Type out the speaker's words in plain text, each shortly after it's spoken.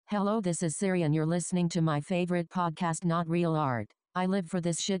Hello, this is Siri and you're listening to my favorite podcast, Not Real Art. I live for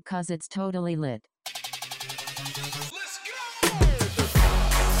this shit cause it's totally lit. Let's go!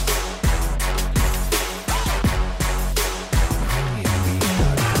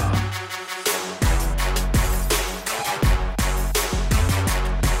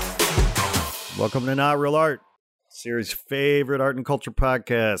 Welcome to Not Real Art, Siri's favorite art and culture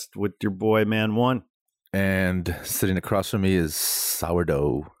podcast with your boy Man One. And sitting across from me is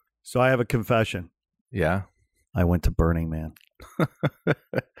Sourdough. So I have a confession. Yeah? I went to Burning Man.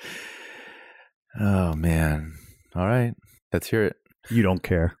 Oh, man. All right. Let's hear it. You don't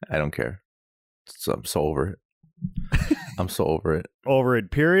care. I don't care. So I'm so over it. I'm so over it. Over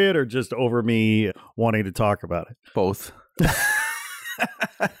it, period, or just over me wanting to talk about it? Both.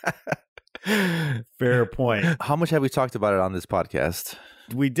 Fair point. How much have we talked about it on this podcast?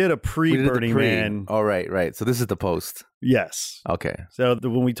 We did a pre-Burning Man. Oh, right. So this is the post. Yes. Okay. So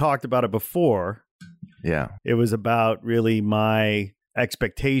when we talked about it before, Yeah. it was about really my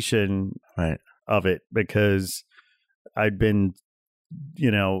expectation Right. of it because I'd been,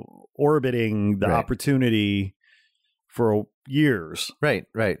 orbiting the Right. opportunity for years. Right.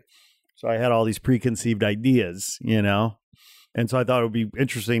 So I had all these preconceived ideas, and so I thought it would be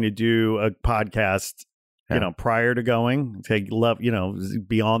interesting to do a podcast, Yeah. prior to going,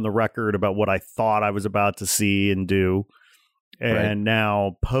 be on the record about what I thought I was about to see and do. And Right.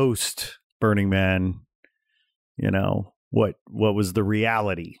 now post Burning Man, what was the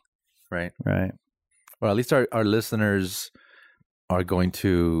reality, Right. right? Or at least our listeners are going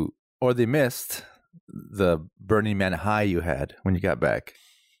to, or they missed the Burning Man high you had when you got back.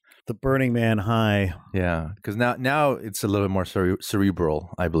 The Burning Man high. Yeah, because now it's a little bit more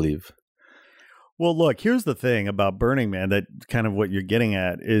cerebral, I believe. Well, look, here's the thing about Burning Man that kind of what you're getting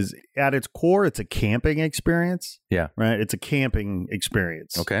at is at its core, it's a camping experience. Yeah. Right. It's a camping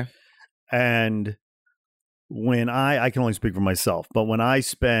experience. Okay. And when I can only speak for myself, but when I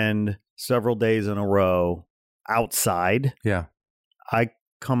spend several days in a row outside, Yeah. I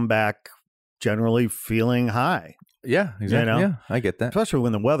come back generally feeling high, Yeah, exactly. Yeah, I get that. especially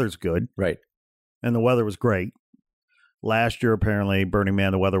when the weather's good. Right. And the weather was great. Last year, apparently, Burning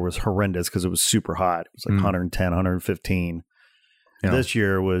Man, the weather was horrendous because it was super hot. It was like 110, 115. Yeah. This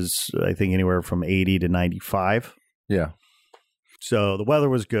year was, I think, anywhere from 80 to 95. Yeah. So the weather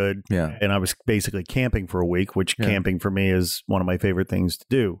was good. Yeah. And I was basically camping for a week, which Yeah. camping for me is one of my favorite things to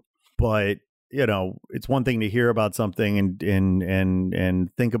do. But, it's one thing to hear about something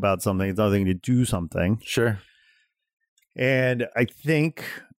and think about something. It's another thing to do something. Sure. And I think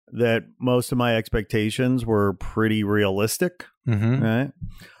that most of my expectations were pretty realistic. Mm-hmm. Right.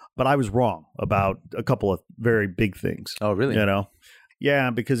 But I was wrong about a couple of very big things. Oh, really? Yeah,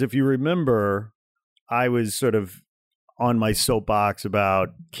 because if you remember, I was sort of on my soapbox about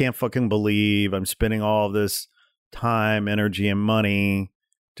can't fucking believe I'm spending all of this time, energy, and money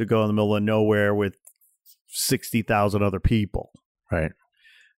to go in the middle of nowhere with 60,000 other people. Right.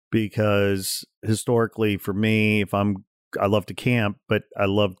 Because historically, for me, I love to camp, but I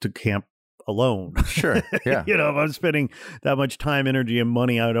love to camp alone. Sure. Yeah. If I'm spending that much time, energy, and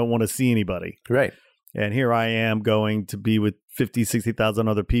money, I don't want to see anybody. Right. And here I am going to be with 50, 60,000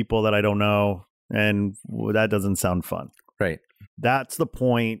 other people that I don't know. And that doesn't sound fun. Right. That's the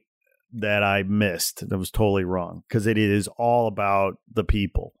point that I missed. That was totally wrong because it is all about the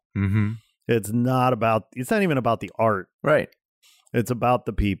people. Mm-hmm. It's not even about the art. Right. It's about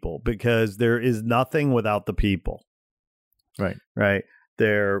the people because there is nothing without the people. Right. Right.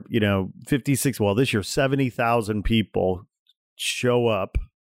 There, 56, well, this year, 70,000 people show up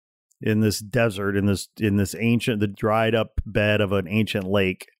in this desert, in this the dried up bed of an ancient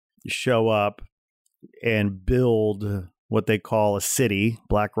lake, show up and build what they call a city,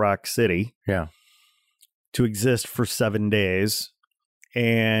 Black Rock City. Yeah. To exist for 7 days.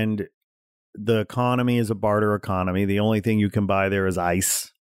 And the economy is a barter economy. The only thing you can buy there is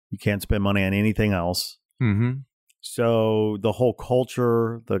ice. You can't spend money on anything else. Mm-hmm. So the whole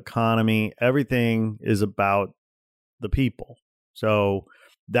culture, the economy, everything is about the people. So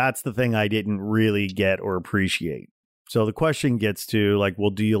that's the thing I didn't really get or appreciate. So the question gets to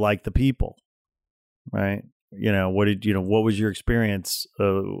well, do you like the people? Right? What was your experience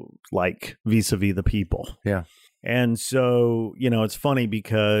like vis-a-vis the people? Yeah. And so, it's funny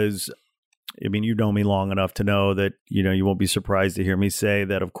because you know me long enough to know that, you won't be surprised to hear me say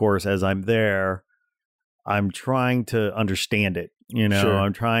that, of course, as I'm there, I'm trying to understand it. Sure.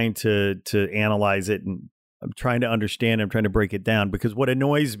 I'm trying to analyze it and I'm trying to understand. I'm trying to break it down because what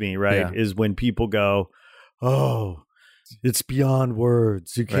annoys me, right, is when people go, "Oh, it's beyond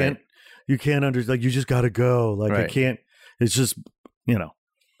words. You can't understand. You just got to go. I can't. It's just,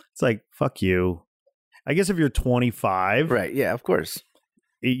 It's like, fuck you. I guess if you're 25, Right. Yeah, of course.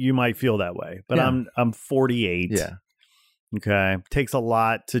 you might feel that way. But Yeah. I'm 48. Yeah. Okay. Takes a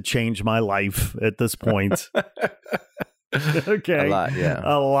lot to change my life at this point. Okay. A lot, yeah.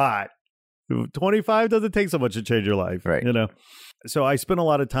 A lot. 25 doesn't take so much to change your life. Right. You know? So I spent a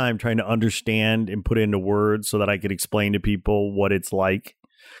lot of time trying to understand and put into words so that I could explain to people what it's like.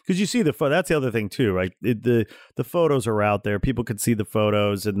 Because you see that's the other thing too, right? The photos are out there. People could see the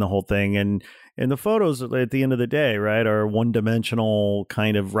photos and the whole thing. And the photos at the end of the day, right, are one-dimensional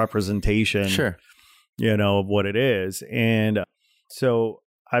kind of representation, Sure. of what it is. And so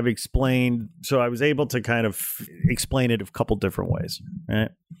I was able to kind of explain it a couple different ways,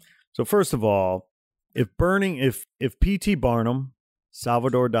 right? So first of all, if P.T. Barnum,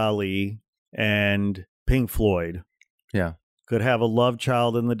 Salvador Dali, and Pink Floyd Yeah. could have a love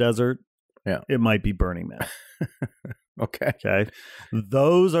child in the desert, Yeah. it might be Burning Man. Okay. Okay.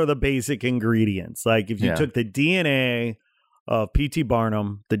 Those are the basic ingredients. Like if you took the DNA of P.T.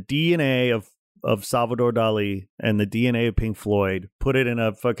 Barnum, the DNA of Salvador Dali, and the DNA of Pink Floyd, put it in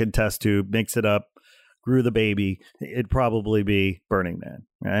a fucking test tube, mix it up, grew the baby, it'd probably be Burning Man,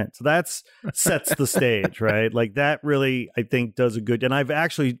 right? So that's sets the stage, right? Like that really, I think, does a good, and I've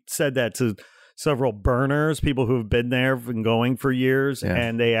actually said that to several burners, people who have been there and going for years,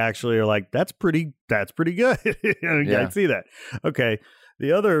 and they actually are like, that's pretty good. I see that. Okay.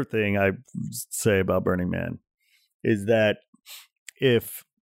 The other thing I say about Burning Man is that if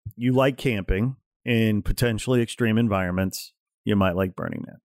you like camping in potentially extreme environments, you might like Burning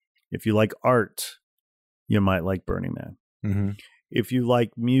Man. If you like art, you might like Burning Man. Mm-hmm. If you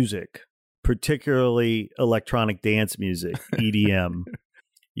like music, particularly electronic dance music, EDM,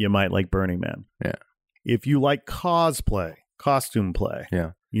 you might like Burning Man. Yeah. If you like costume play,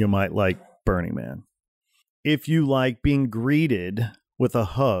 you might like Burning Man. If you like being greeted with a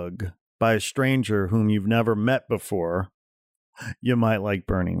hug by a stranger whom you've never met before, you might like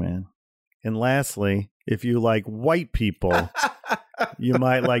Burning Man. And lastly, if you like white people, you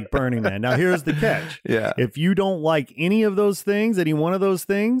might like Burning Man. Now, here's the catch. Yeah. If you don't like any of those things, any one of those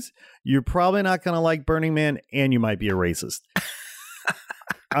things, you're probably not going to like Burning Man, and you might be a racist.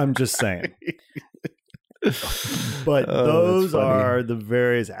 I'm just saying. But those are the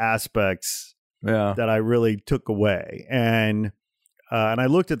various aspects that I really took away. And I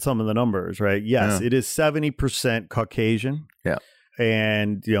looked at some of the numbers, right? Yes, it is 70% Caucasian. Yeah.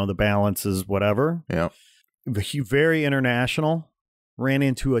 And, the balance is whatever. Yeah. Very international. Ran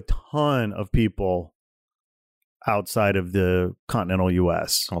into a ton of people outside of the continental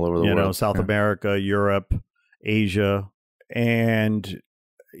U.S. All over the world. South America, Europe, Asia. And,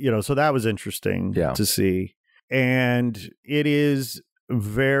 so that was interesting to see. And it is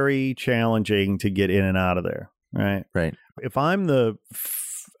very challenging to get in and out of there, right? Right. If I'm and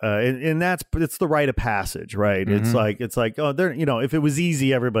it's the rite of passage, right? Mm-hmm. It's like, oh, if it was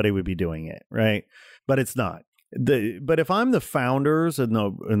easy, everybody would be doing it, right? But it's not. But if I'm the founders and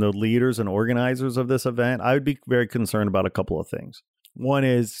the leaders and organizers of this event, I would be very concerned about a couple of things. One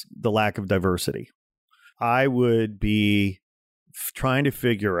is the lack of diversity. I would be trying to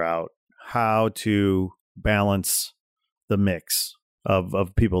figure out how to balance the mix of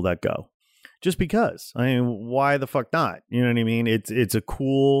people that go. Just because. I mean, why the fuck not? You know what I mean? It's a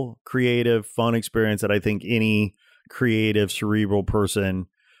cool, creative, fun experience that I think any creative, cerebral person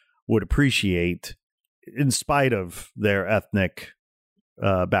would appreciate, in spite of their ethnic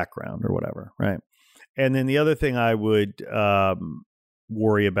background or whatever, right? And then the other thing I would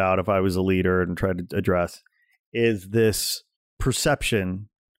worry about if I was a leader and try to address is this perception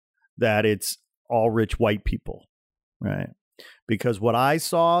that it's all rich white people, right? Because what I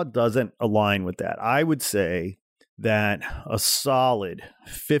saw doesn't align with that. I would say that a solid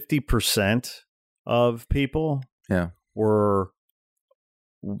 50% of people were,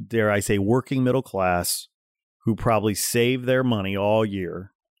 dare I say, working middle class who probably saved their money all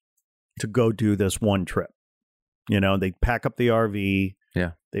year to go do this one trip. They pack up the RV,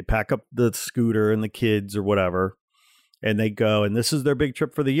 they pack up the scooter and the kids or whatever, and they go, and this is their big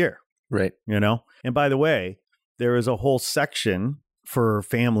trip for the year. Right. And by the way, there is a whole section for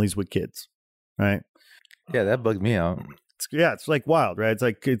families with kids, right? Yeah, that bugged me out. It's like wild, right?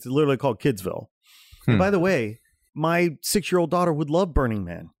 It's literally called Kidsville. And by the way, my 6-year-old daughter would love Burning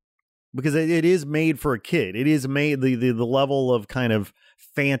Man because it is made for a kid. It is made, the level of kind of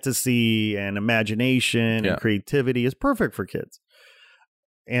fantasy and imagination and creativity is perfect for kids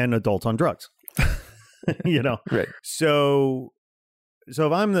and adults on drugs. Right. So if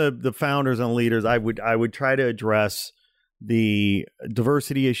I'm the founders and leaders, I would try to address the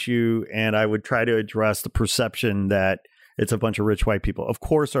diversity issue, and I would try to address the perception that It's a bunch of rich white people. Of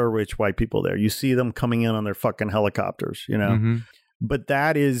course, there are rich white people there. You see them coming in on their fucking helicopters, you know? Mm-hmm. But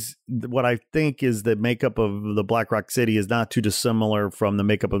that is what I think is the makeup of the Black Rock City is not too dissimilar from the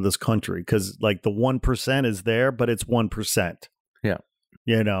makeup of this country. Because like the 1% is there, but it's 1%. Yeah.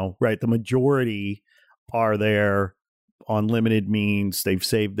 You know, right? The majority are there on limited means. They've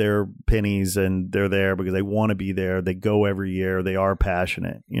saved their pennies and they're there because they want to be there. They go every year. They are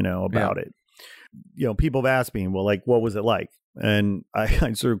passionate, you know, about it. You know, people have asked me, well, like, what was it like? And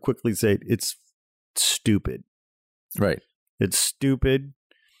I sort of quickly say, it's stupid. Right. It's stupid.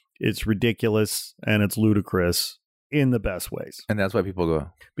 It's ridiculous. And it's ludicrous in the best ways. And that's why people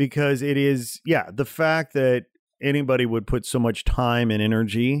go. Because it is, the fact that anybody would put so much time and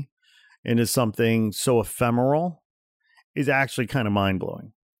energy into something so ephemeral is actually kind of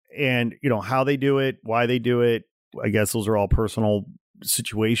mind-blowing. And, you know, how they do it, why they do it, I guess those are all personal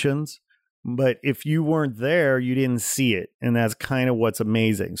situations. But if you weren't there, you didn't see it. And that's kind of what's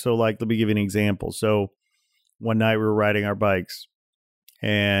amazing. So, like, let me give you an example. So, one night we were riding our bikes.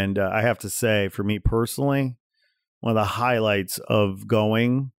 And I have to say, for me personally, one of the highlights of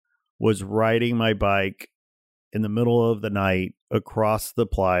going was riding my bike in the middle of the night across the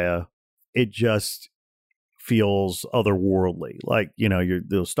playa. It just feels otherworldly. Like, you know,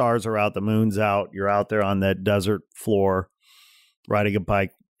 the stars are out, the moon's out. You're out there on that desert floor riding a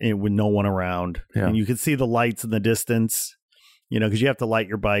bike with no one around. Yeah. And you can see the lights in the distance, you know, because you have to light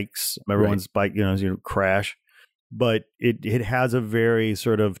your bikes. Everyone's bike, you know, crash. But it has a very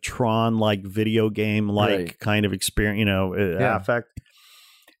sort of Tron-like video game-like kind of experience, you know, affect.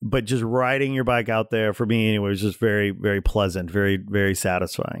 But just riding your bike out there, for me anyway, was just very, very pleasant, very, very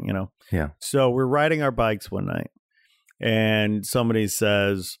satisfying, you know? Yeah. So we're riding our bikes one night, and somebody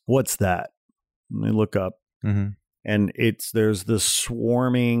says, "What's that?" And we look up, and there's this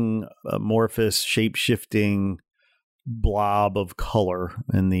swarming, amorphous, shape-shifting blob of color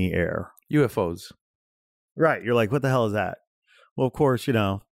in the air. UFOs. Right. You're like, what the hell is that? Well, of course, you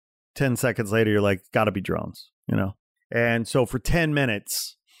know, 10 seconds later, you're like, gotta be drones, you know? And so for 10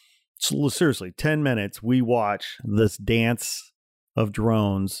 minutes, seriously, 10 minutes, we watch this dance of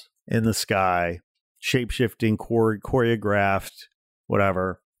drones in the sky, shape-shifting, choreographed,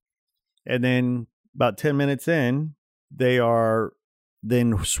 whatever. And then about 10 minutes in, they are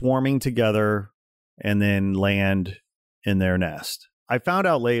then swarming together and then land in their nest. I found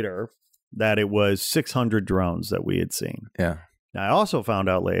out later that it was 600 drones that we had seen. Yeah. Now, I also found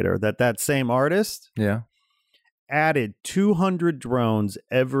out later that same artist added 200 drones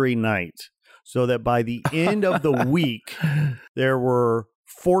every night, so that by the end of the week, there were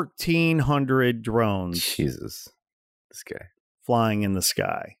 1,400 drones. Jesus, this guy flying in the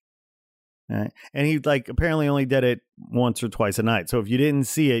sky. Right? And he apparently only did it once or twice a night. So if you didn't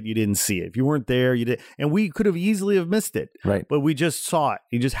see it, you didn't see it. If you weren't there, you did. And we could have easily have missed it. Right. But we just saw it.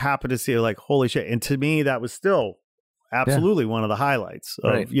 You just happened to see it, like, holy shit. And to me, that was still absolutely one of the highlights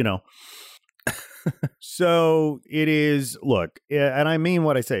of, you know. So it is, look, and I mean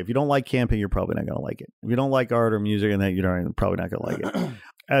what I say. If you don't like camping, you're probably not going to like it. If you don't like art or music and that, you're probably not going to like it.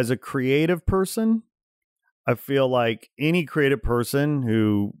 As a creative person, I feel like any creative person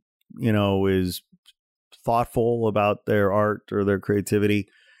who, you know, is thoughtful about their art or their creativity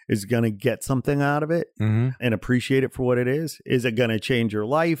is going to get something out of it and appreciate it for what it is. Is it going to change your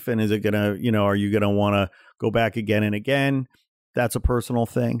life? And is it going to, you know, are you going to want to go back again and again? That's a personal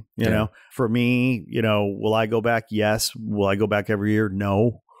thing. You know, for me, you know, will I go back? Yes. Will I go back every year?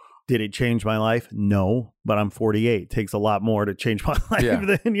 No. Did it change my life? No, but I'm 48. It takes a lot more to change my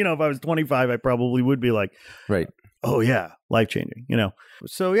life than, you know, if I was 25, I probably would be like, oh yeah, life changing, you know?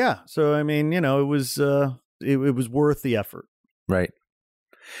 So, yeah. So, I mean, you know, it was worth the effort. Right.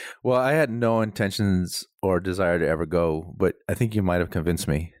 Well, I had no intentions or desire to ever go, but I think you might have convinced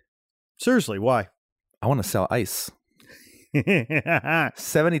me. Seriously, why? I want to sell ice.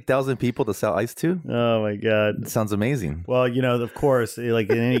 70,000 people to sell ice to? Oh my God. It sounds amazing. Well, you know, of course, like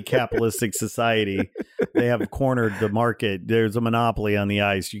in any capitalistic society, they have cornered the market. There's a monopoly on the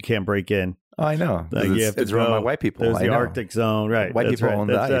ice. You can't break in. Oh, I know. Like, you have to it's run by white people. There's the Arctic zone, right? White people own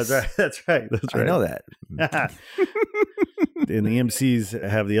the ice. That's right. I know that. And the MCs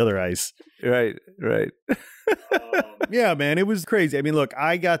have the other ice. Right. Yeah, man, it was crazy. I mean, look,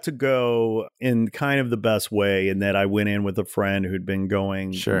 I got to go in kind of the best way in that I went in with a friend who'd been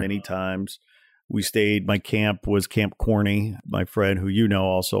going many times. We stayed. My camp was Camp Corny. My friend, who you know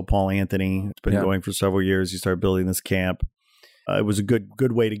also, Paul Anthony, has been going for several years. He started building this camp. It was a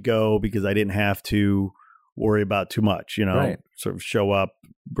good way to go because I didn't have to worry about too much, you know, sort of show up,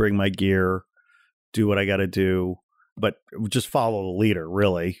 bring my gear, do what I got to do. But just follow the leader,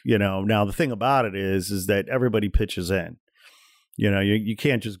 really. You know, now the thing about it is that everybody pitches in. You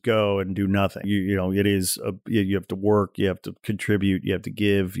can't just go and do nothing. It is you have to work, you have to contribute, you have to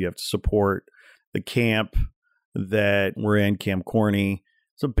give, you have to support. The camp that we're in, Camp Corny,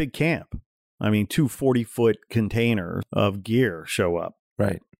 it's a big camp. I mean, 2 40-foot containers of gear show up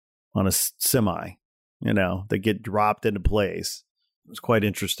Right. on a semi. They get dropped into place. It was quite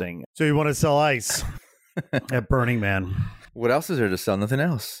interesting. So you want to sell ice at Burning Man? What else is there to sell? Nothing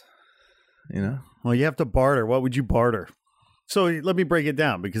else. Well, you have to barter. What would you barter? So let me break it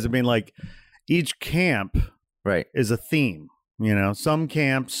down, because each camp Right. is a theme. Some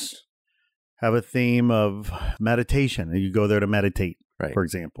camps have a theme of meditation. You go there to meditate, Right. for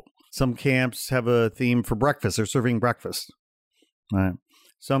example. Some camps have a theme for breakfast. They're serving breakfast. Right.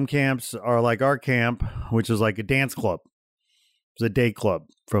 Some camps are like our camp, which is like a dance club. It's a day club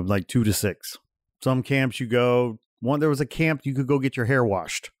from 2 to 6. Some camps there was a camp you could go get your hair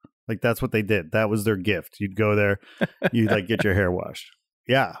washed. That's what they did. That was their gift. You'd go there, you'd get your hair washed.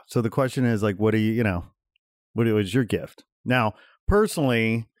 Yeah. So the question is what was your gift? Now,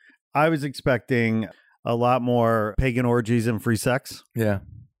 personally, I was expecting a lot more pagan orgies and free sex. Yeah.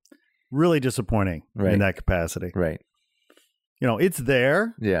 Really disappointing in that capacity. Right. It's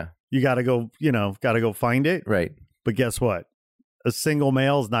there. Yeah. You got to go find it. Right. But guess what? A single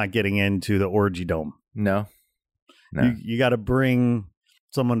male is not getting into the orgy dome. No. You got to bring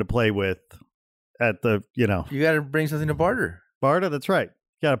someone to play with at the, You got to bring something to barter. Barter, that's right.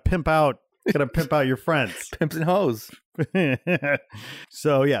 You got to pimp out your friends. Pimps and hoes.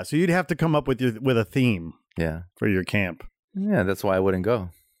 So you'd have to come up with a theme. Yeah. For your camp. Yeah, that's why I wouldn't go.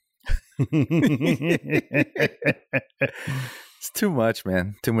 It's too much,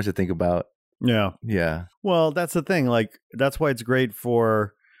 man. Too much to think about. Yeah. Yeah. Well, that's the thing. That's why it's great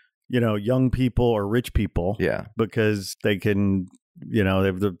for, young people or rich people. Yeah. Because they can, they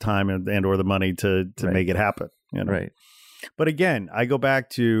have the time and or the money to Right. make it happen. Right. But again, I go back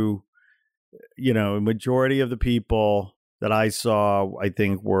to, a majority of the people that I saw, I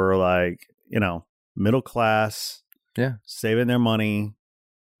think were middle class. Yeah. Saving their money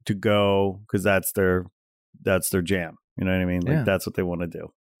to go because that's their jam. You know what I mean? Yeah. That's what they want to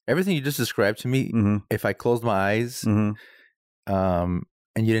do. Everything you just described to me, Mm-hmm. if I closed my eyes, Mm-hmm.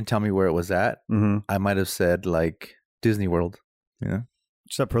 and you didn't tell me where it was at, Mm-hmm. I might have said Disney World.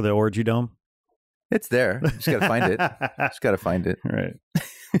 Except for the orgy dome. It's there. You just gotta find it. Just gotta find it. Right.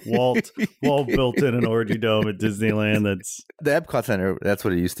 Walt built in an orgy dome at Disneyland. That's The Epcot Center. That's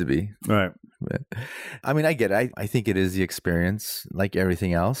what it used to be. right. But, I mean, I get it. I think it is the experience, like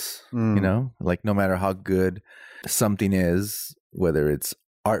everything else. Mm. No matter how good something is, whether it's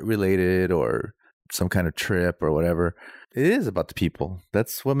art related or some kind of trip or whatever, it is about the people.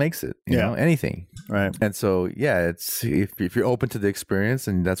 That's what makes it. You know, anything. Right. And so, yeah, it's if you're open to the experience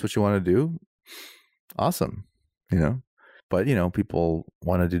and that's what you want to do, awesome. But people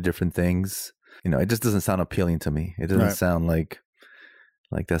want to do different things. It just doesn't sound appealing to me. It doesn't sound like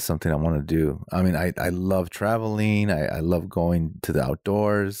that's something I want to do. I mean, I love traveling. I love going to the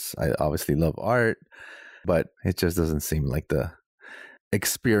outdoors. I obviously love art, but it just doesn't seem like the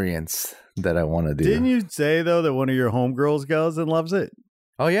experience that I want to do. Didn't you say though that one of your homegirls goes and loves it?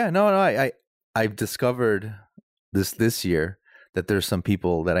 Oh yeah, no. I've discovered this year that there's some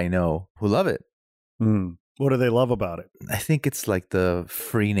people that I know who love it. Mm. What do they love about it? I think it's the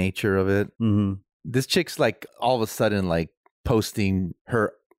free nature of it. Mm-hmm. This chick's all of a sudden posting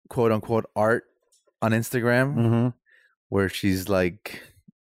her quote unquote art on Instagram, Mm-hmm. where she's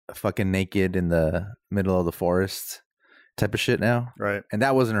fucking naked in the middle of the forest type of shit now. Right. And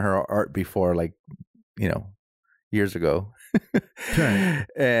that wasn't her art before, years ago. Right.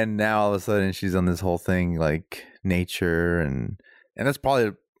 And now all of a sudden she's on this whole thing nature and that's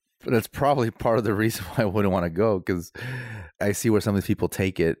probably part of the reason why I wouldn't want to go, because I see where some of these people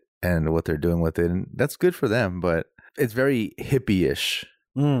take it and what they're doing with it, and that's good for them, but it's very hippie-ish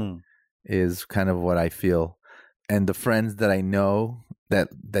is kind of what I feel. And the friends that I know that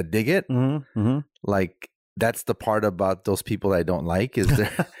dig it, mm-hmm. that's the part about those people that I don't like is their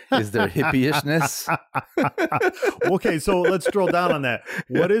hippie-ishness. Okay, so let's drill down on that.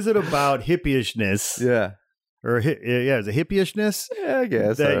 What is it about hippie-ishness? Yeah. Or is it hippie-ishness? Yeah, I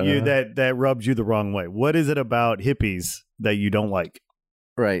guess. That rubs you the wrong way. What is it about hippies that you don't like?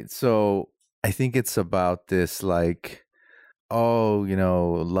 Right. So I think it's about this love,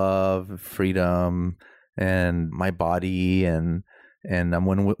 freedom, and my body, and I'm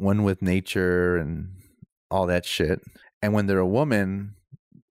one with nature and all that shit. And when they're a woman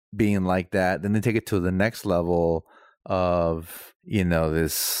being like that, then they take it to the next level of,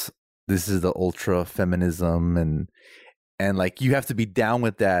 this is the ultra feminism and you have to be down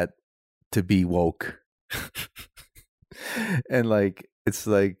with that to be woke. And like, it's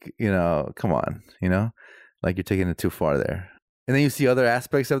like, come on, like you're taking it too far there. And then you see other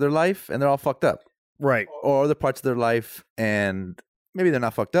aspects of their life and they're all fucked up. Right. Or other parts of their life and maybe they're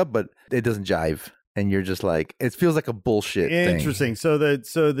not fucked up, but it doesn't jive. And you're just like, it feels like a bullshit thing. Interesting. So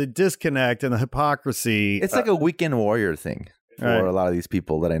the disconnect and the hypocrisy. It's like a weekend warrior thing for a lot of these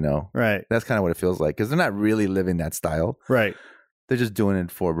people that I know. Right. That's kind of what it feels like because they're not really living that style. Right. They're just doing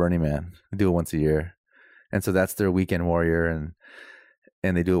it for Burning Man. They do it once a year. And so that's their weekend warrior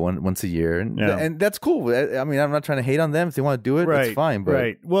and they do it once a year. And that's cool. I mean, I'm not trying to hate on them. If they want to do it, that's fine. But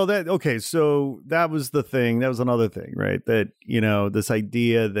right. Well, so that was the thing. That was another thing, right? That, this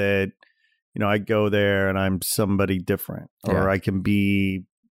idea that, I go there and I'm somebody different or I can be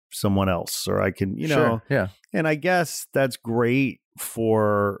someone else or I can, Sure. Yeah. And I guess that's great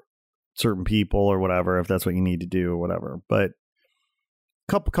for certain people or whatever, if that's what you need to do or whatever. But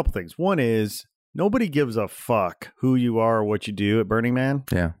couple things. One is nobody gives a fuck who you are or what you do at Burning Man.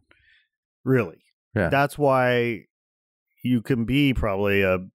 Yeah. Really. Yeah. That's why you can be probably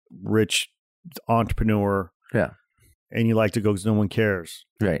a rich entrepreneur. Yeah. And you like to go because no one cares.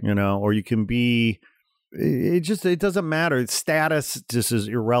 Right. Or you can be, it doesn't matter. Status just is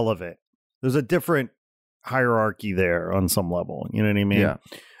irrelevant. There's a different hierarchy there on some level. You know what I mean? Yeah.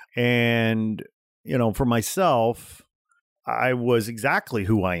 And, for myself, I was exactly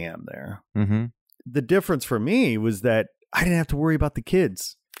who I am there. Mm-hmm. The difference for me was that I didn't have to worry about the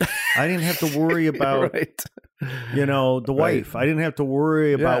kids. I didn't have to worry about, the wife. I didn't have to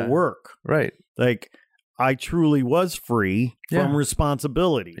worry about work. Right. Like, I truly was free from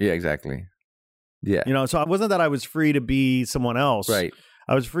responsibility. Yeah, exactly. Yeah. So it wasn't that I was free to be someone else. Right.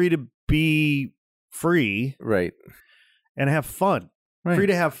 I was free to be free. Right. And have fun. Right. Free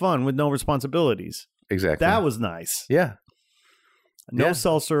to have fun with no responsibilities. Exactly. That was nice. Yeah. No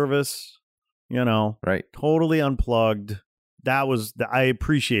cell service, Right. Totally unplugged. I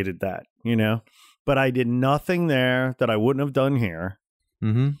appreciated that, but I did nothing there that I wouldn't have done here.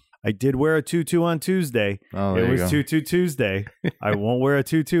 Mm-hmm. I did wear a tutu on Tuesday. Oh, it was Tutu Tuesday. I won't wear a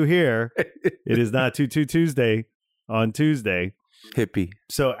tutu here. It is not Tutu Tuesday on Tuesday. Hippie.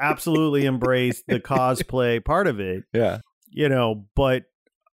 So absolutely embrace the cosplay part of it. Yeah. But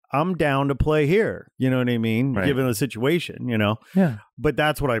I'm down to play here. You know what I mean? Right. Given the situation, Yeah. But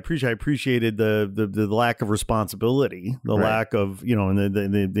that's what I appreciate. I appreciated the lack of responsibility, the lack of, and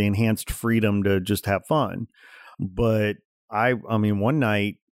the enhanced freedom to just have fun. But I mean, one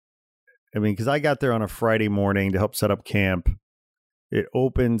night, because I got there on a Friday morning to help set up camp. It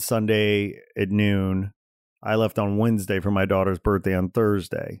opened Sunday at noon. I left on Wednesday for my daughter's birthday on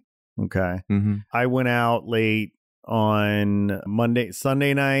Thursday. Okay. Mm-hmm. I went out late on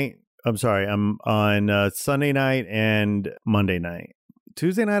Sunday night. I'm sorry. I'm on Sunday night and Monday night.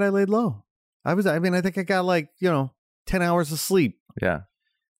 Tuesday night, I laid low. I think I got 10 hours of sleep. Yeah.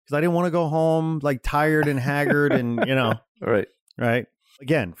 Because I didn't want to go home tired and haggard and, Right.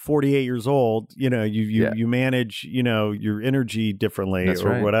 Again, 48 years old, you manage, your energy differently. That's or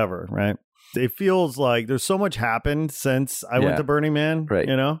right. whatever, right? It feels like there's so much happened since I went to Burning Man, right.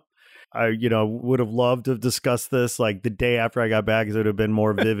 I, would have loved to have discussed this the day after I got back because it would have been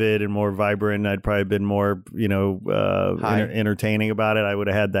more vivid and more vibrant. I'd probably been more, entertaining about it. I would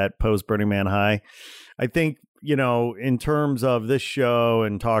have had that post Burning Man high. I think, in terms of this show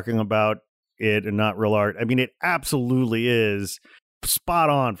and talking about it and not real art, it absolutely is spot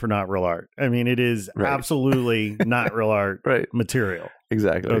on for not real art. It is absolutely not real art material.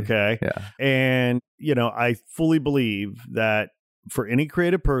 Exactly. Okay. Yeah. And, I fully believe that for any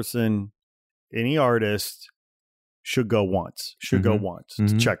creative person, any artist should go once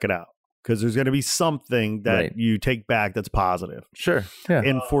to check it out. Because there's going to be something that you take back that's positive. Sure. Yeah.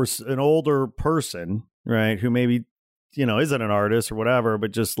 And for an older person, right, who maybe, isn't an artist or whatever,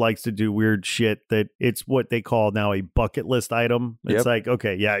 but just likes to do weird shit that it's what they call now a bucket list item. It's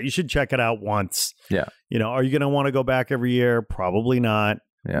okay, yeah, you should check it out once. Yeah. Are you going to want to go back every year? Probably not.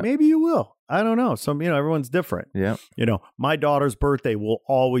 Yeah. Maybe you will. I don't know. Everyone's different. Yeah. My daughter's birthday will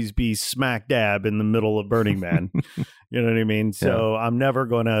always be smack dab in the middle of Burning Man. You know what I mean? So I'm never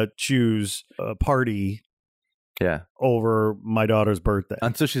going to choose a party over my daughter's birthday.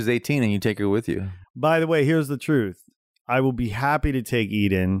 Until she's 18 and you take her with you. By the way, here's the truth. I will be happy to take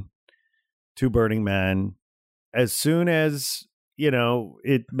Eden to Burning Man as soon as,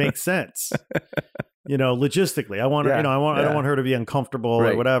 it makes sense. Logistically, I want her, I don't want her to be uncomfortable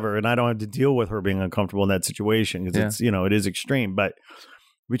or whatever. And I don't have to deal with her being uncomfortable in that situation because it's, it is extreme, but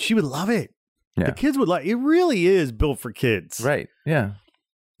she would love it. Yeah. The kids would like it. Really is built for kids. Right. Yeah.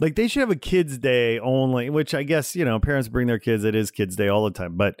 They should have a kids day only, which I guess, parents bring their kids. It is kids day all the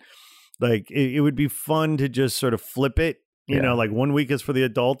time, but Like it would be fun to just sort of flip it. You know, like 1 week is for the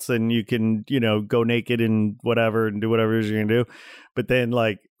adults and you can, go naked and whatever and do whatever it is you're going to do. But then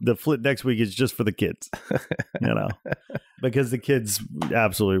like the flip next week is just for the kids, because the kids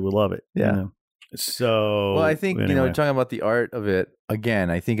absolutely will love it. Yeah. So, well, I think, talking about the art of it again,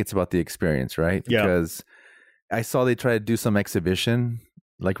 I think it's about the experience, right? Because I saw they try to do some exhibition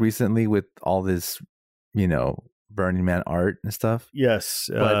like recently with all this, Burning Man art and stuff. Yes,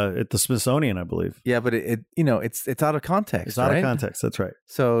 at the Smithsonian, I believe. Yeah, but it's out of context. It's out of context. That's right.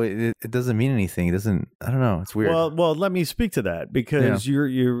 So it doesn't mean anything. It doesn't. I don't know. It's weird. Well, let me speak to that because you're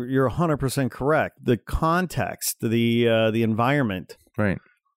 100% correct. The context, the environment, right,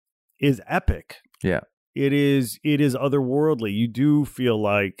 is epic. Yeah, it is otherworldly. You do feel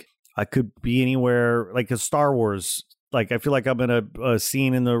like I could be anywhere, like a Star Wars. Like I feel like I'm in a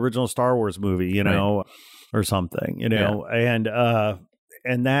scene in the original Star Wars movie, right. Or something, and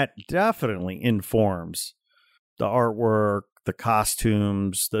that definitely informs the artwork, the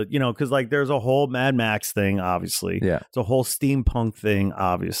costumes, because like there's a whole Mad Max thing, obviously. Yeah. It's a whole steampunk thing,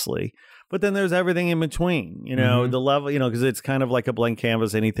 obviously. But then there's everything in between, the level, because it's kind of like a blank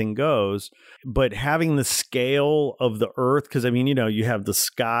canvas, anything goes. But having the scale of the earth, because you have the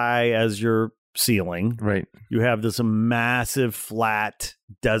sky as your ceiling. Right. You have this massive flat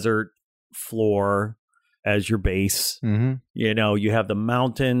desert floor as your base. Mm-hmm. You have the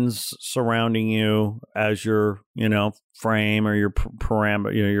mountains surrounding you as your, frame or your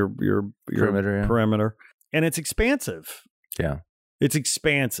parameter, your perimeter. And it's expansive. Yeah. It's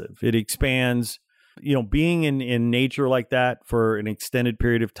expansive. It expands, being in nature like that for an extended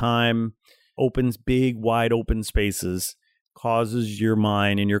period of time opens big, wide open spaces, causes your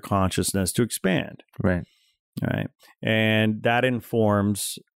mind and your consciousness to expand. Right. All right. And that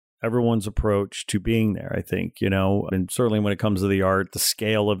informs everyone's approach to being there, I think, and certainly when it comes to the art, the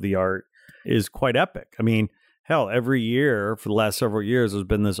scale of the art is quite epic. I mean, hell, every year for the last several years, there's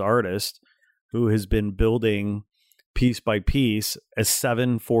been this artist who has been building piece by piece a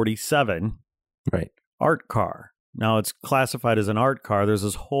 747 right. art car. Now it's classified as an art car. There's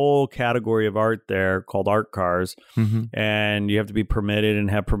this whole category of art there called art cars. Mm-hmm. And you have to be permitted and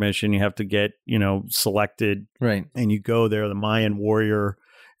have permission. You have to get, selected. Right. And you go there. The Mayan Warrior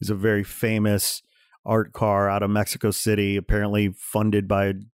is a very famous art car out of Mexico City, apparently funded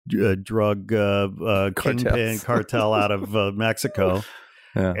by a drug kingpin cartel out of Mexico.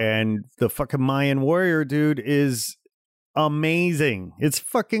 Yeah. And the fucking Mayan Warrior, dude, is amazing. It's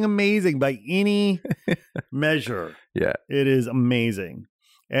fucking amazing by any measure. Yeah. It is amazing.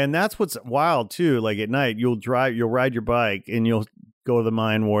 And that's what's wild too. Like at night, you'll ride your bike and you'll go to the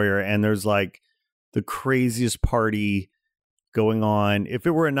Mayan Warrior and there's like the craziest party going on. If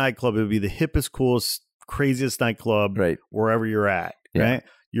it were a nightclub, it would be the hippest, coolest, craziest nightclub right. wherever you're at. Yeah. Right?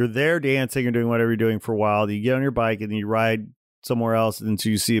 You're there dancing or doing whatever you're doing for a while. You get on your bike and then you ride somewhere else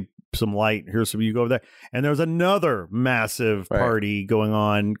until you see some light. Here's some, you go over there. And there's another massive party going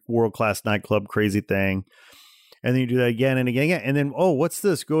on, world-class nightclub, crazy thing. And then you do that again and again. And then, oh, what's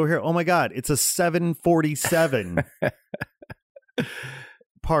this? Go over here. Oh my God, it's a 747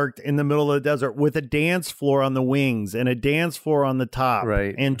 parked in the middle of the desert with a dance floor on the wings and a dance floor on the top.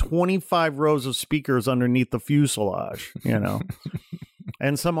 Right. And 25 rows of speakers underneath the fuselage,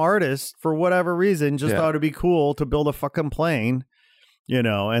 And some artist, for whatever reason, just thought it'd be cool to build a fucking plane,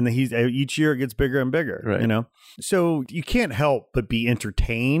 and each year it gets bigger and bigger, right. So you can't help but be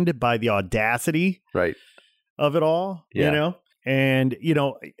entertained by the audacity right. of it all, and,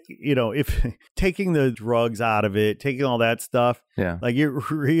 if taking the drugs out of it, taking all that stuff, like it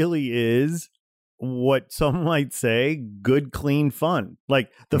really is what some might say, good, clean fun.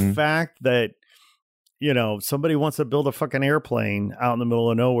 Like the fact that, somebody wants to build a fucking airplane out in the middle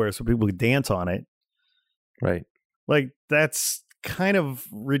of nowhere so people could dance on it. Right. Like that's kind of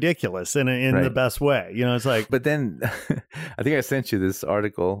ridiculous in right. the best way. It's like, but then I think I sent you this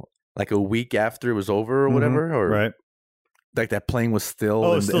article like a week after it was over or whatever, or right. Like that plane was still.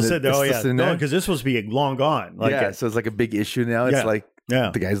 Oh, still said that. Oh, yeah. No, because this was supposed to be long gone. Like, so it's like a big issue now. It's like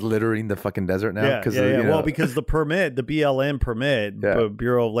the guy's littering the fucking desert now. Well, because the permit, the BLM permit,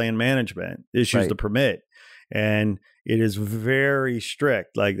 Bureau of Land Management issues the permit, and it is very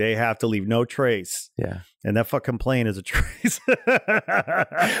strict. Like they have to leave no trace. Yeah, and that fucking plane is a trace.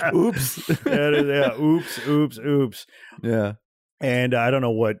 Oops. Oops. Yeah, and I don't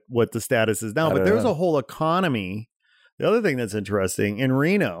know what the status is now, but there's a whole economy. The other thing that's interesting, in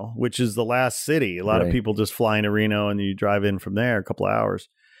Reno, which is the last city, a lot of people just fly into Reno and you drive in from there a couple of hours.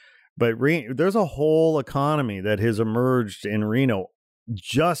 But there's a whole economy that has emerged in Reno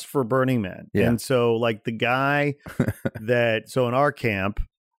just for Burning Man. Yeah. And so like the guy so in our camp,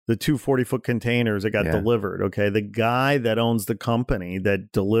 the 2 40-foot containers that got delivered. Okay. The guy that owns the company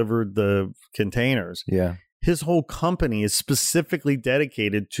that delivered the containers. Yeah. His whole company is specifically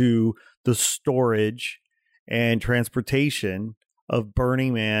dedicated to the storage and transportation of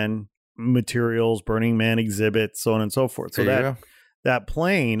Burning Man materials, Burning Man exhibits, so on and so forth. So that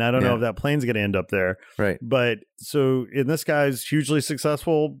plane, I don't know if that plane's going to end up there. Right. But so, and this guy's hugely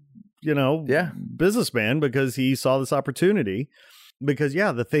successful, businessman because he saw this opportunity. Because,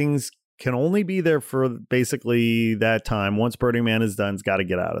 the things can only be there for basically that time. Once Burning Man is done, it's got to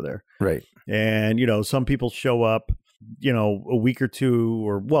get out of there. Right. And, some people show up, a week or two,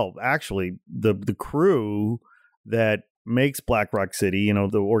 or, well, actually, the crew that makes Black Rock City,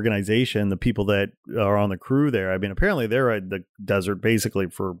 the organization, the people that are on the crew there. I mean, apparently they're at the desert basically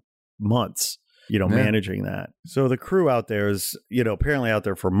for months, managing that. So the crew out there is, apparently out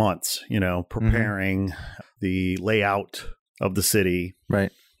there for months, preparing the layout of the city.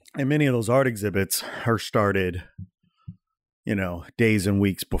 Right. And many of those art exhibits are started, days and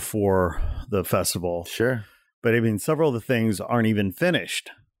weeks before the festival. Sure. But I mean, several of the things aren't even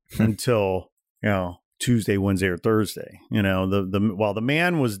finished until, Tuesday, Wednesday, or Thursday. While the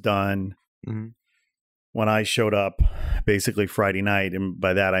man was done when I showed up basically Friday night. And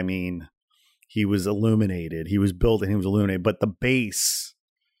by that, I mean, he was illuminated. He was built and he was illuminated. But the base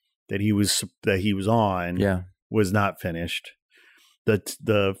that he was on was not finished.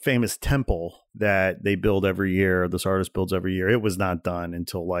 The famous temple that they build every year, this artist builds every year, it was not done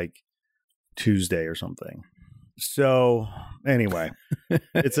until like Tuesday or something. So anyway,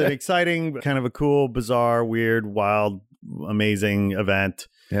 it's an exciting, kind of a cool, bizarre, weird, wild, amazing event.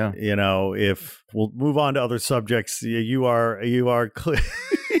 Yeah. If we'll move on to other subjects, you are you are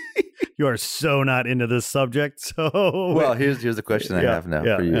so not into this subject. So well, here's the question I have now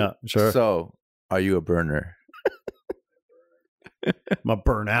for you. Yeah, sure. So, are you a burner? I'm a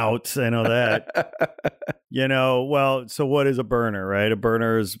burnout. I know that. Well, so what is a burner, right? A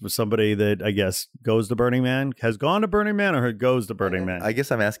burner is somebody that I guess goes to Burning Man, has gone to Burning Man, or goes to Burning Man. I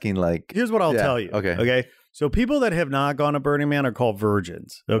guess I'm asking like... Here's what I'll tell you. Okay. So people that have not gone to Burning Man are called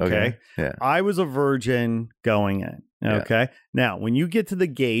virgins. Okay. Yeah. I was a virgin going in. Okay. Yeah. Now, when you get to the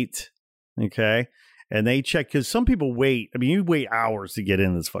gate, okay, and they check, because some people wait. I mean, you wait hours to get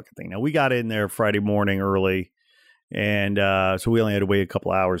in this fucking thing. Now, we got in there Friday morning early. And so we only had to wait a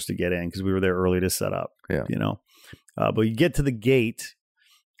couple hours to get in because we were there early to set up. Yeah. But you get to the gate,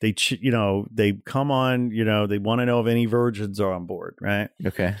 they come on, they want to know if any virgins are on board, right?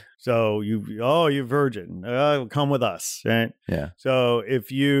 Okay. So you're virgin, come with us, right? Yeah. So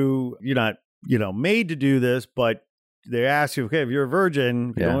if you're not, made to do this, but they ask you, okay, if you're a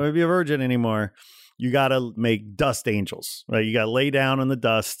virgin, you don't want to be a virgin anymore. You got to make dust angels, right? You got to lay down in the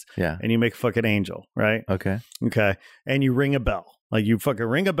dust and you make a fucking angel, right? Okay. And you ring a bell. Like you fucking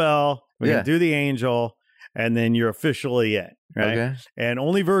ring a bell, do the angel, and then you're officially in, right? Okay. And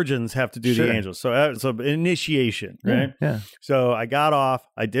only virgins have to do the angel. So initiation, right? Yeah. So I got off,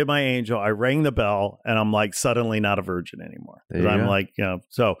 I did my angel, I rang the bell, and I'm like suddenly not a virgin anymore. Because I'm like,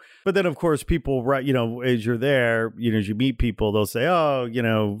 but then of course people, right, as you're there, as you meet people, they'll say, oh,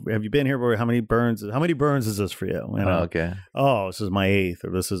 have you been here? How many burns is this for you? Okay. Oh, this is my 8th,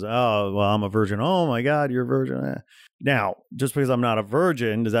 or this is, oh, well, I'm a virgin. Oh my God, you're a virgin. Now, just because I'm not a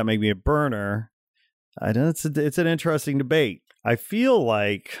virgin, does that make me a burner? I know it's an interesting debate. I feel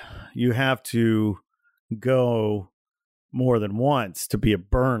like you have to go more than once to be a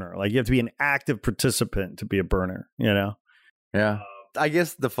burner. Like you have to be an active participant to be a burner, Yeah. I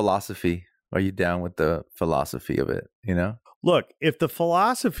guess the philosophy. Are you down with the philosophy of it, Look, if the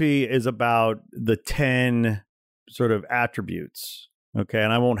philosophy is about the 10 sort of attributes, okay,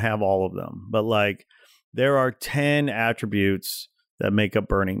 and I won't have all of them, but like there are 10 attributes that make up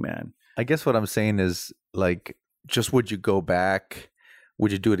Burning Man. I guess what I'm saying is like, just would you go back?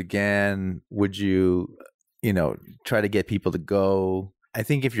 Would you do it again? Would you, try to get people to go? I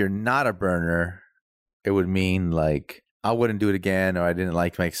think if you're not a burner, it would mean like, I wouldn't do it again, or I didn't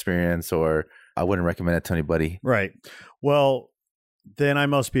like my experience, or I wouldn't recommend it to anybody. Right. Well, then I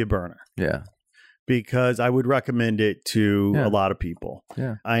must be a burner. Yeah. Because I would recommend it to a lot of people.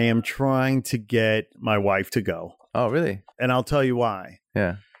 Yeah. I am trying to get my wife to go. Oh, really? And I'll tell you why.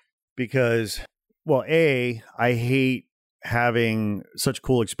 Yeah. Because, well, I hate having such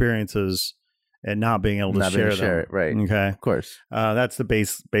cool experiences and not being able to share them. It, right. Okay. Of course. That's the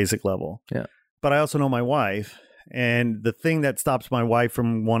basic level. Yeah. But I also know my wife. And the thing that stops my wife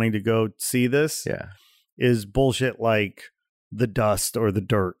from wanting to go see this is bullshit like the dust or the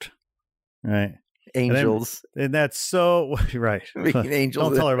dirt. Right. Angels. And that's so right. Angels.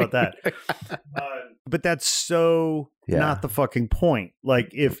 Don't tell her about that. But that's so not the fucking point. Like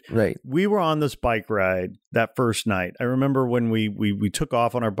if Right. we were on this bike ride that first night, I remember when we took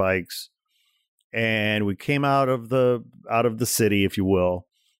off on our bikes and we came out of the city, if you will,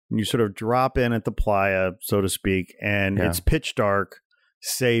 and you sort of drop in at the playa, so to speak, and it's pitch dark,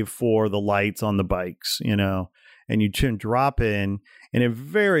 save for the lights on the bikes, you know, and you drop in, and it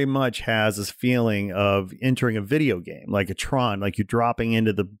very much has this feeling of entering a video game, like a Tron, like you're dropping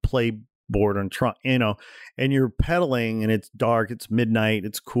into the playboard on Tron, you know, and you're pedaling, and it's dark, it's midnight,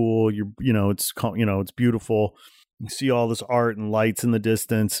 it's cool, it's beautiful. You see all this art and lights in the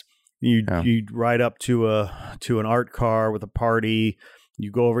distance. You ride up to an art car with a party. You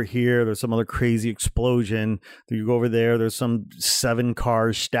go over here, there's some other crazy explosion. You go over there, there's some 7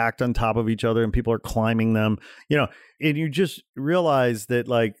 cars stacked on top of each other and people are climbing them, you know, and you just realize that,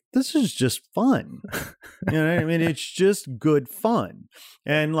 like, this is just fun. You know what I mean? It's just good fun.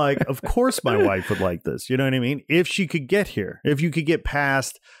 And, like, of course my wife would like this, you know what I mean? If she could get here, if you could get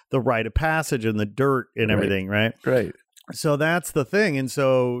past the rite of passage and the dirt and everything, right? Right. So that's the thing. And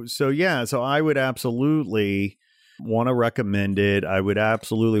so I would absolutely want to recommend it. I would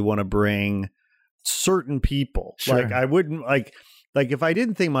absolutely want to bring certain people. Sure. Like I wouldn't like if I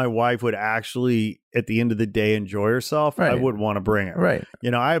didn't think my wife would actually at the end of the day enjoy herself, I wouldn't want to bring her. Right.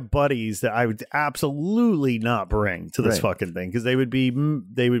 You know, I have buddies that I would absolutely not bring to this fucking thing because they would be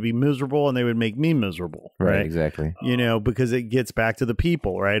miserable and they would make me miserable. Right. Exactly. You know, because it gets back to the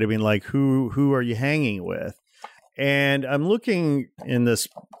people, right? I mean, like who are you hanging with? And I'm looking in this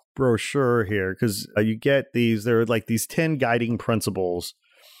brochure here because you get there are like these 10 guiding principles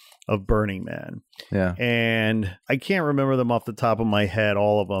of Burning Man. Yeah. And I can't remember them off the top of my head,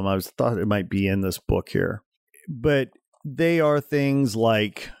 all of them. Thought it might be in this book here. But they are things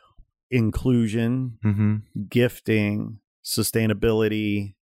like inclusion, gifting,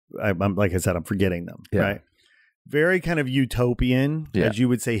 sustainability. I'm like I said, I'm forgetting them, right? Very kind of utopian, as you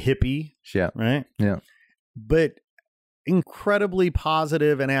would say, hippie. Yeah. Right? Yeah. But incredibly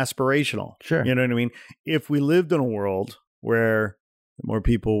positive and aspirational. Sure. You know what I mean? If we lived in a world where more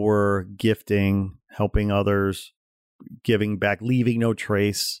people were gifting, helping others, giving back, leaving no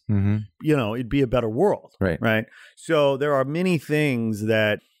trace, you know, it'd be a better world. Right. So there are many things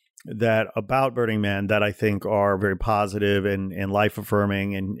that about Burning Man that I think are very positive and life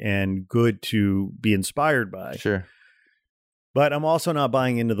affirming and good to be inspired by. Sure. But I'm also not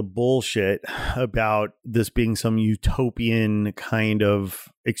buying into the bullshit about this being some utopian kind of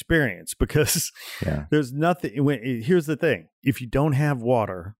experience because there's nothing. Here's the thing. If you don't have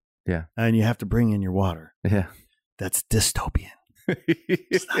water and you have to bring in your water, that's dystopian.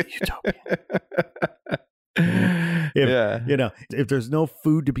 It's not utopian. You know, if there's no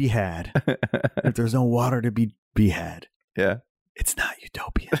food to be had, if there's no water to be had, it's not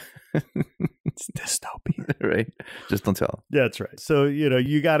utopian. It's dystopian. Right. Just don't tell. That's right. So, you know,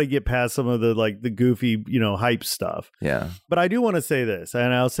 you got to get past some of the like the goofy, you know, hype stuff. Yeah. But I do want to say this,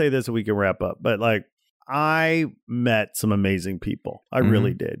 and I'll say this and we can wrap up. But like, I met some amazing people. I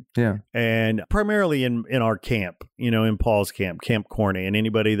really did. Yeah. And primarily in our camp, you know, in Paul's camp, Camp Corny. And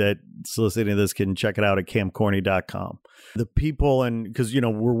anybody that's listening to this can check it out at campcorny.com. The people, and because, you know,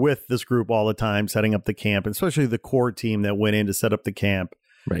 we're with this group all the time setting up the camp, and especially the core team that went in to set up the camp.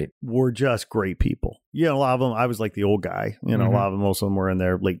 Right. Were just great people. You know, a lot of them, I was like the old guy. You know, a lot of them, most of them were in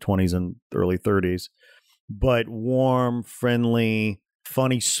their late 20s and early 30s. But warm, friendly,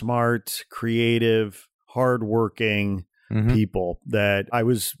 funny, smart, creative, hardworking people that I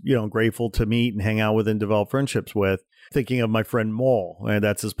was, you know, grateful to meet and hang out with and develop friendships with. Thinking of my friend Mole, and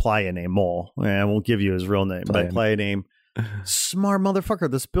that's his playa name, Mole. And I won't give you his real name, but playa name. Smart motherfucker.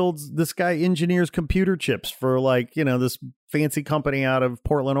 This guy engineers computer chips for like, you know, this fancy company out of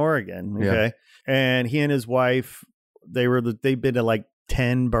Portland, Oregon. Okay. And he and his wife, they've been to like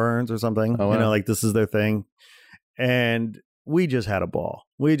 10 burns or something. Oh, wow. You know, like this is their thing. And we just had a ball.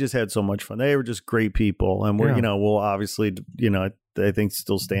 We just had so much fun. They were just great people. And we're, you know, we'll obviously, you know, I think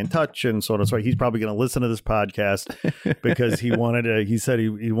still stay in touch and so on and so on. He's probably going to listen to this podcast because he said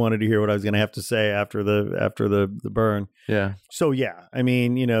he wanted to hear what I was going to have to say after the burn. Yeah. So, yeah, I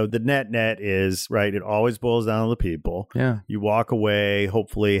mean, you know, the net is right. It always boils down to the people. Yeah. You walk away,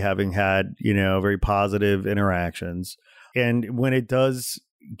 hopefully having had, you know, very positive interactions. And when it does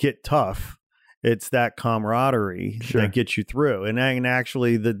get tough, it's that camaraderie that gets you through. And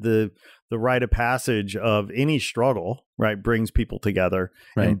actually the rite of passage of any struggle, right, brings people together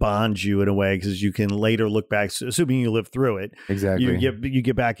and bonds you in a way because you can later look back, assuming you live through it. Exactly. You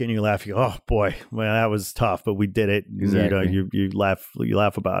get back and you laugh. You go, oh boy, well, that was tough, but we did it. Exactly. You know, you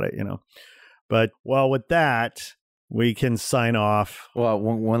laugh about it, you know. But well, with that, we can sign off. Well,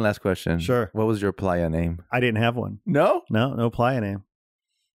 one last question. Sure. What was your playa name? I didn't have one. No? No playa name.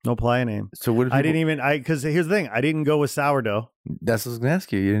 No playa name. So what? I didn't even. Because here's the thing. I didn't go with sourdough. That's what I was going to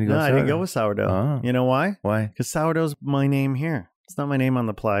ask you. You didn't go No, with I sourdough. didn't go with sourdough. Oh. You know why? Why? Because sourdough's my name here. It's not my name on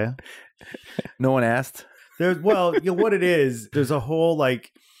the playa. No one asked? Well, you know what it is. There's a whole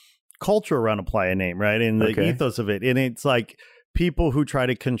like culture around a playa name, right? And the ethos of it. And it's like people who try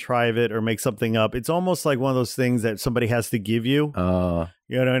to contrive it or make something up. It's almost like one of those things that somebody has to give you. You know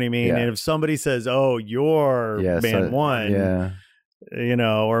what I mean? Yeah. And if somebody says, "Oh, you're Man One," yeah. you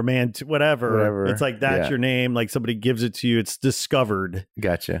know, or Man whatever, it's like that's your name. Like somebody gives it to you. It's discovered.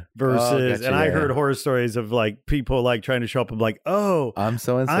 Gotcha. Versus, and I heard horror stories of like people like trying to show up and like, "Oh, I'm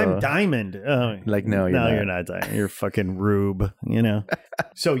so and so. I'm Diamond." Like, no, you're not Diamond. You're fucking Rube, you know?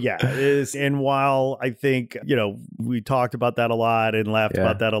 So, yeah. And while I think, you know, we talked about that a lot and laughed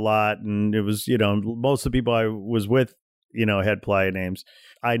about that a lot. And it was, you know, most of the people I was with, you know, had playa names.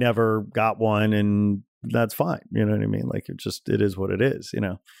 I never got one and that's fine. You know what I mean? Like it is what it is, you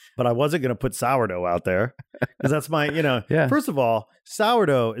know? But I wasn't going to put sourdough out there because that's my, you know, first of all,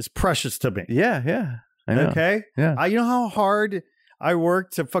 sourdough is precious to me. Yeah. I know. Okay. Yeah. You know how hard I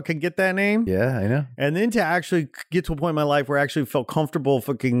worked to fucking get that name? Yeah, I know. And then to actually get to a point in my life where I actually felt comfortable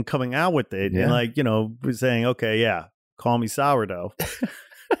fucking coming out with it and like, you know, saying, okay, call me sourdough.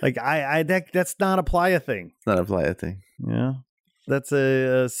 Like that's not a playa thing. It's not a playa thing. Yeah. That's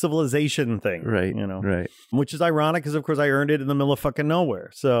a civilization thing. Right. You know, right. Which is ironic because of course I earned it in the middle of fucking nowhere.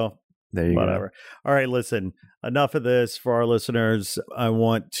 So there you whatever. go. All right, listen, enough of this for our listeners. I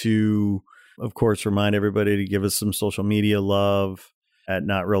want to, of course, remind everybody to give us some social media love at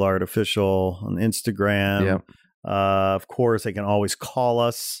Not Real Art Official on Instagram. Yep. Of course, they can always call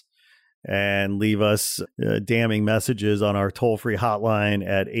us and leave us damning messages on our toll-free hotline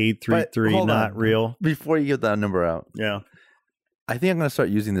at 833 Not Real. Before you give that number out. Yeah. I think I'm going to start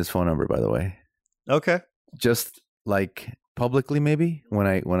using this phone number, by the way. Okay. Just like publicly, maybe when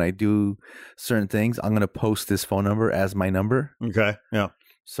I do certain things, I'm going to post this phone number as my number. Okay. Yeah.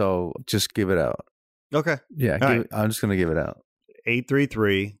 So just give it out. Okay. Yeah. Right. I'm just going to give it out.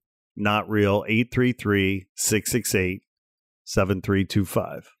 833 Not Real.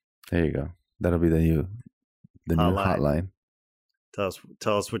 833-668-7325. There you go. That'll be the new hotline. Tell us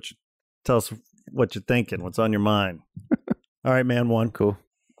what you're thinking. What's on your mind? All right, Man One. Cool.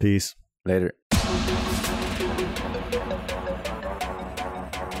 Peace. Later.